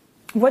dose.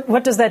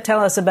 What does that tell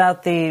us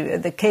about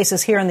the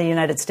cases here in the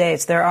United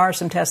States? There are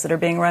some tests that are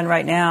being run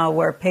right now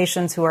where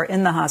patients who are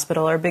in the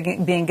hospital are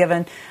being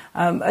given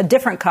a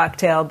different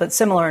cocktail, but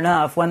similar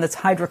enough, one that's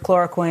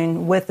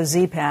hydrochloroquine with the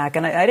Z-Pak.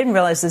 And I didn't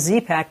realize the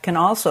Z-Pak can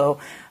also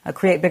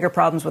create bigger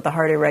problems with the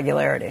heart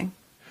irregularity.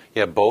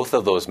 Yeah, both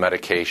of those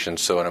medications.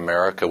 So in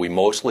America, we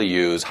mostly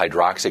use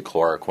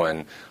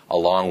hydroxychloroquine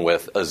along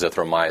with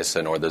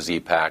azithromycin or the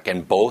Z-Pak.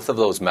 And both of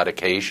those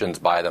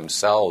medications by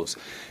themselves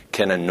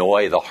can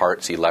annoy the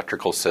heart's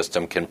electrical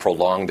system, can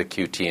prolong the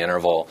QT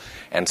interval,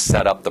 and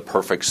set up the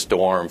perfect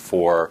storm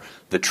for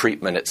the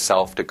treatment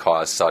itself to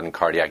cause sudden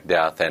cardiac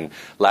death. And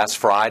last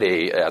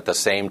Friday, at the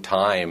same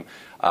time,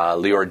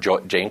 Leor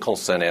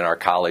Jankelson and our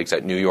colleagues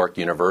at New York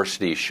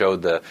University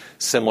showed the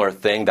similar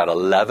thing, that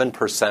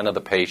 11% of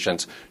the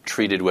patients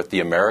treated with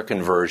the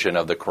American version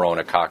of the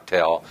Corona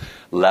cocktail,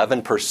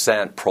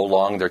 11%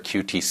 prolonged their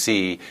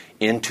QTC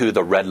into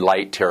the red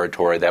light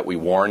territory that we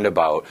warned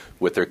about,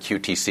 with their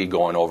QTC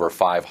going over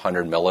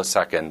 500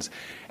 milliseconds.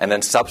 And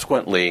then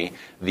subsequently,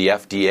 the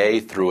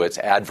FDA, through its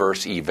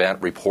adverse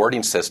event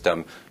reporting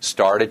system,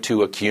 started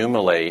to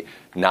accumulate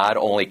not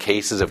only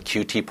cases of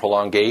QT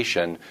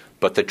prolongation,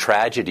 but the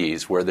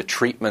tragedies where the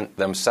treatment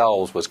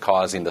themselves was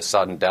causing the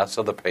sudden deaths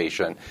of the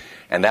patient.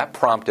 And that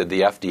prompted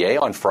the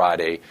FDA on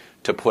Friday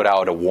to put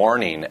out a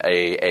warning,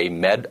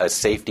 a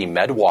safety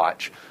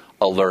MedWatch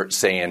alert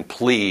saying,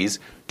 please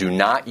do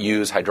not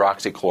use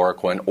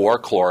hydroxychloroquine or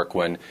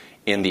chloroquine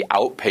in the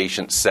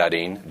outpatient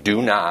setting.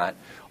 Do not.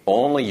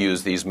 Only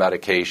use these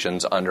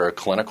medications under a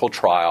clinical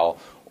trial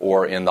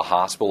or in the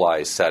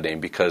hospitalized setting,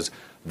 because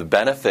the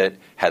benefit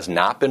has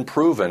not been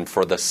proven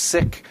for the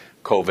sick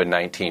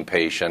COVID-19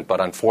 patient,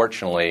 but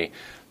unfortunately,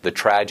 the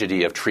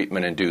tragedy of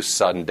treatment-induced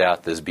sudden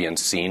death is being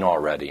seen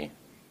already.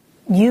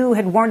 You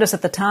had warned us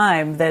at the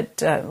time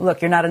that,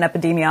 look, you're not an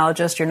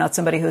epidemiologist, you're not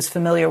somebody who's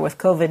familiar with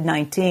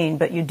COVID-19,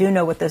 but you do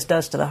know what this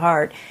does to the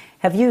heart.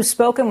 Have you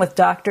spoken with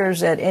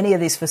doctors at any of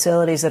these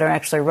facilities that are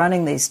actually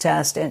running these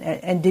tests?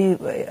 And do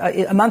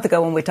you, a month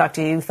ago when we talked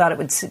to you, you thought it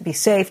would be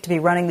safe to be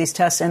running these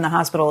tests in the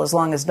hospital as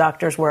long as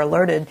doctors were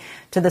alerted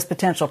to this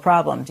potential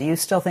problem. Do you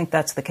still think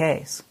that's the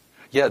case?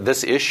 Yeah,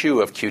 this issue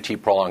of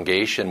QT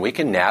prolongation, we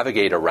can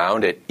navigate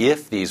around it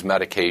if these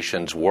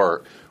medications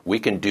work. We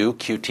can do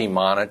QT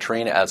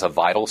monitoring as a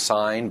vital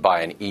sign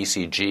by an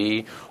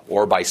ECG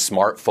or by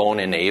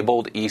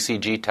smartphone-enabled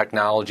ECG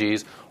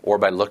technologies or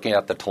by looking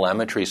at the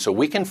telemetry. So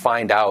we can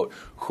find out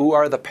who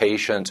are the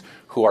patients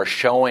who are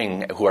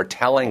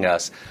telling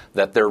us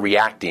that they're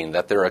reacting,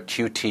 that they're a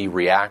QT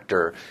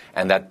reactor,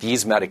 and that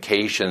these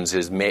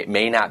medications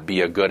may not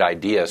be a good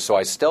idea. So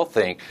I still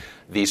think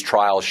these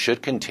trials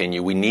should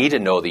continue. We need to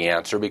know the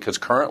answer, because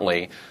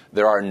currently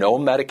there are no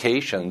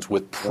medications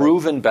with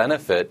proven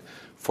benefit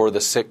for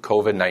the sick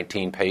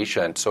COVID-19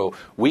 patient. So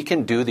we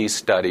can do these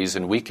studies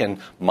and we can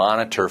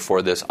monitor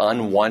for this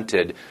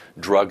unwanted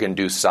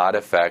drug-induced side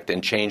effect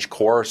and change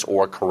course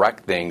or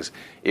correct things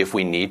if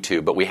we need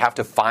to. But we have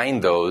to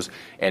find those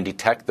and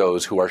detect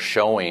those who are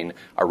showing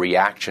a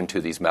reaction to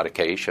these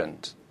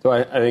medications. So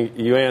I think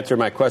you answered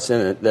my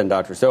question then,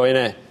 Doctor. So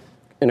in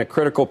a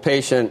critical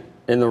patient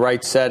in the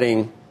right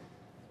setting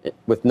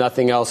with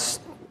nothing else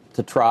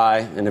to try,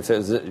 and if it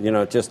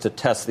was, just to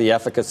test the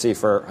efficacy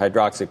for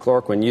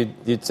hydroxychloroquine,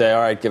 you'd say,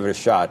 all right, give it a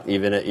shot.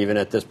 Even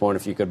at this point,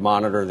 if you could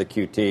monitor the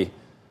QT,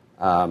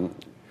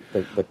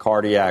 the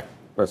cardiac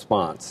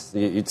response,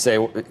 you'd say. I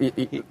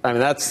mean,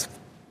 that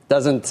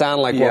doesn't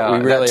sound like what we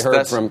really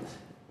heard from,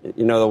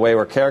 the way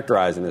we're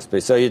characterizing this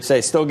piece. So you'd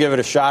say, still give it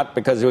a shot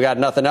because we got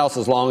nothing else,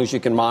 as long as you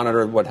can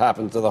monitor what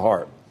happens to the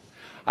heart.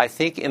 I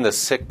think in the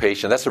sick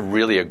patient, that's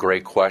really a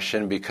great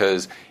question,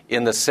 because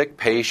in the sick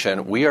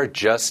patient, we are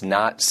just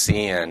not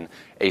seeing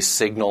a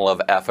signal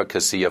of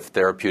efficacy of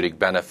therapeutic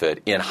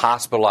benefit in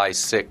hospitalized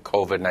sick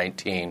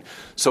COVID-19.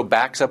 So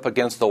backs up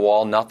against the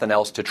wall, nothing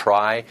else to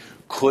try.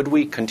 Could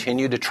we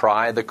continue to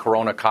try the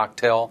Corona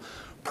cocktail?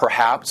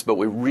 Perhaps, but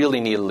we really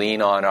need to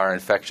lean on our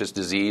infectious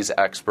disease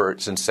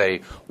experts and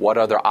say, what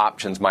other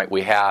options might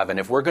we have? And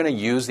if we're going to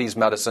use these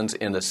medicines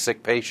in the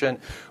sick patient,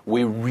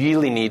 we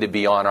really need to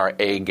be on our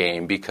A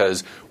game,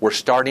 because we're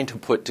starting to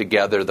put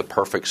together the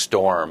perfect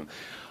storm.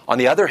 On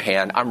the other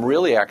hand, I'm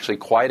really actually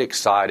quite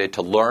excited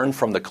to learn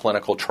from the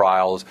clinical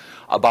trials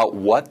about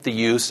what the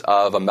use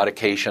of a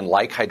medication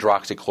like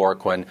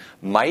hydroxychloroquine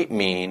might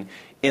mean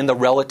in the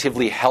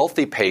relatively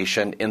healthy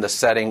patient in the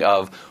setting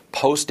of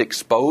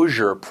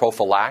post-exposure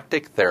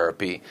prophylactic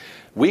therapy.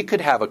 We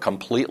could have a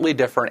completely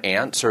different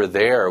answer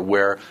there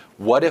where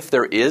what if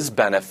there is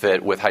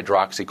benefit with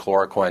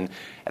hydroxychloroquine?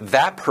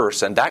 That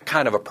person, that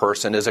kind of a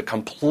person, is a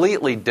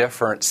completely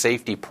different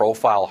safety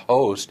profile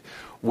host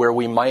where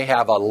we might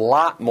have a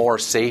lot more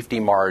safety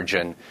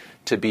margin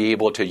to be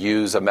able to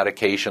use a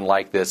medication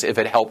like this if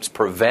it helps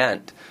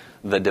prevent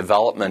the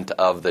development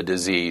of the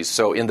disease.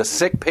 So in the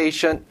sick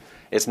patient,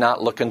 it's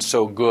not looking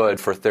so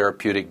good for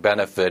therapeutic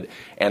benefit,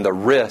 and the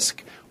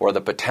risk or the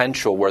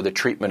potential where the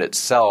treatment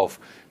itself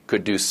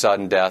could do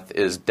sudden death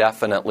is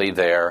definitely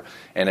there,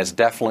 and it's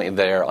definitely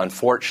there,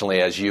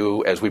 unfortunately,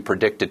 as we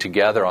predicted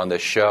together on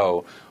this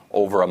show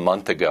over a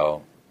month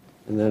ago.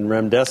 And then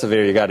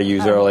remdesivir you got to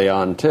use early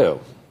on too,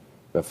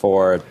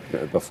 before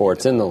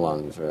it's in the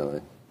lungs,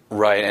 really.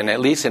 Right, and at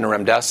least in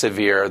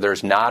remdesivir,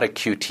 there's not a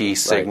QT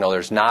signal, Right.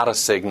 There's not a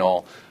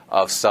signal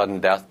of sudden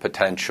death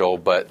potential,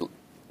 but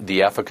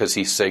the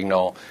efficacy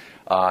signal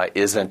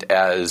isn't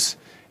as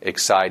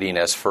exciting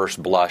as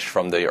first blush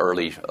from the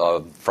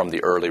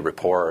early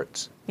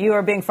reports. You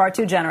are being far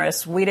too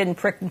generous. We didn't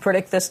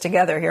predict this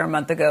together here a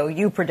month ago.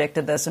 You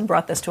predicted this and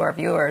brought this to our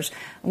viewers.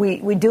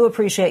 We do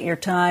appreciate your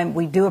time.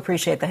 We do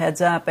appreciate the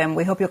heads up, and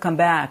we hope you'll come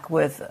back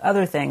with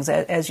other things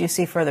as you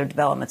see further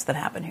developments that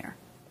happen here.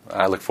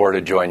 I look forward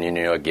to joining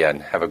you again.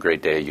 Have a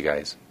great day, you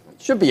guys.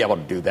 Should be able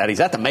to do that. He's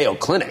at the Mayo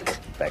Clinic,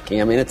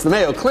 Becky. I mean, it's the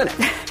Mayo Clinic.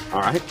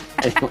 All right.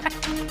 Anyway.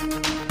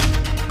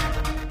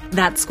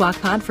 That's Squawk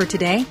Pod for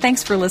today.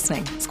 Thanks for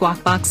listening.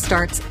 Squawk Box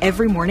starts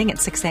every morning at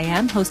 6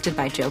 a.m., hosted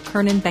by Joe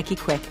Kernan, Becky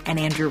Quick, and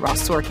Andrew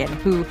Ross Sorkin,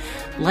 who,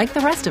 like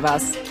the rest of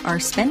us, are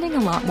spending a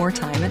lot more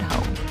time at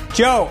home.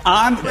 Joe,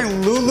 I'm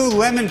wearing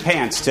Lululemon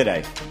pants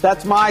today.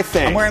 That's my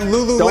thing. I'm wearing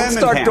Lululemon pants. Don't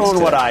start pants doing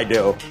today. what I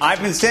do.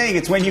 I've been saying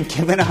it's when you've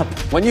given up.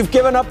 When you've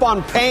given up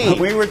on pain,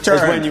 We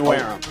return. is when you wear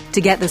them. To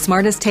get the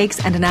smartest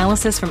takes and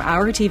analysis from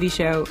our TV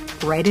show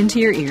right into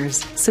your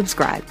ears,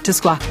 subscribe to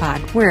Squawk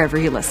Pod wherever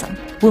you listen.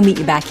 We'll meet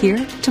you back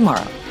here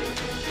tomorrow.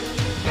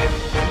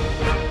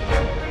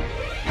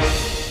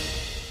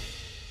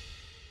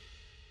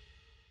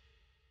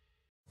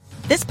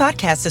 This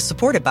podcast is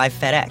supported by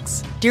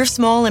FedEx. Dear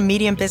small and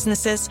medium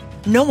businesses,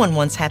 no one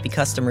wants happy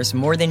customers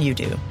more than you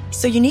do.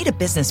 So you need a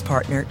business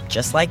partner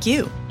just like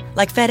you.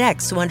 Like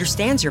FedEx, who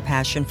understands your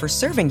passion for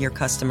serving your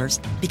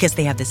customers because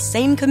they have the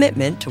same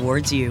commitment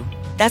towards you.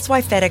 That's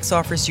why FedEx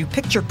offers you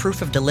picture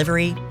proof of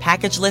delivery,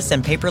 packageless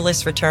and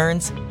paperless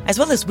returns, as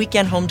well as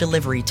weekend home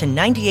delivery to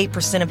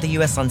 98% of the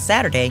U.S. on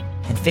Saturday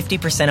and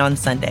 50% on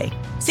Sunday.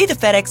 See the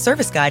FedEx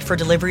service guide for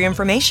delivery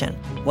information.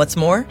 What's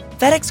more,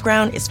 FedEx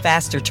Ground is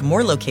faster to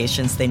more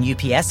locations than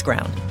UPS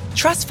Ground.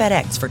 Trust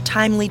FedEx for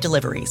timely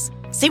deliveries.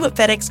 See what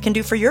FedEx can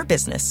do for your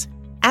business.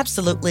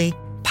 Absolutely,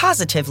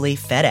 positively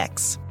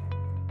FedEx.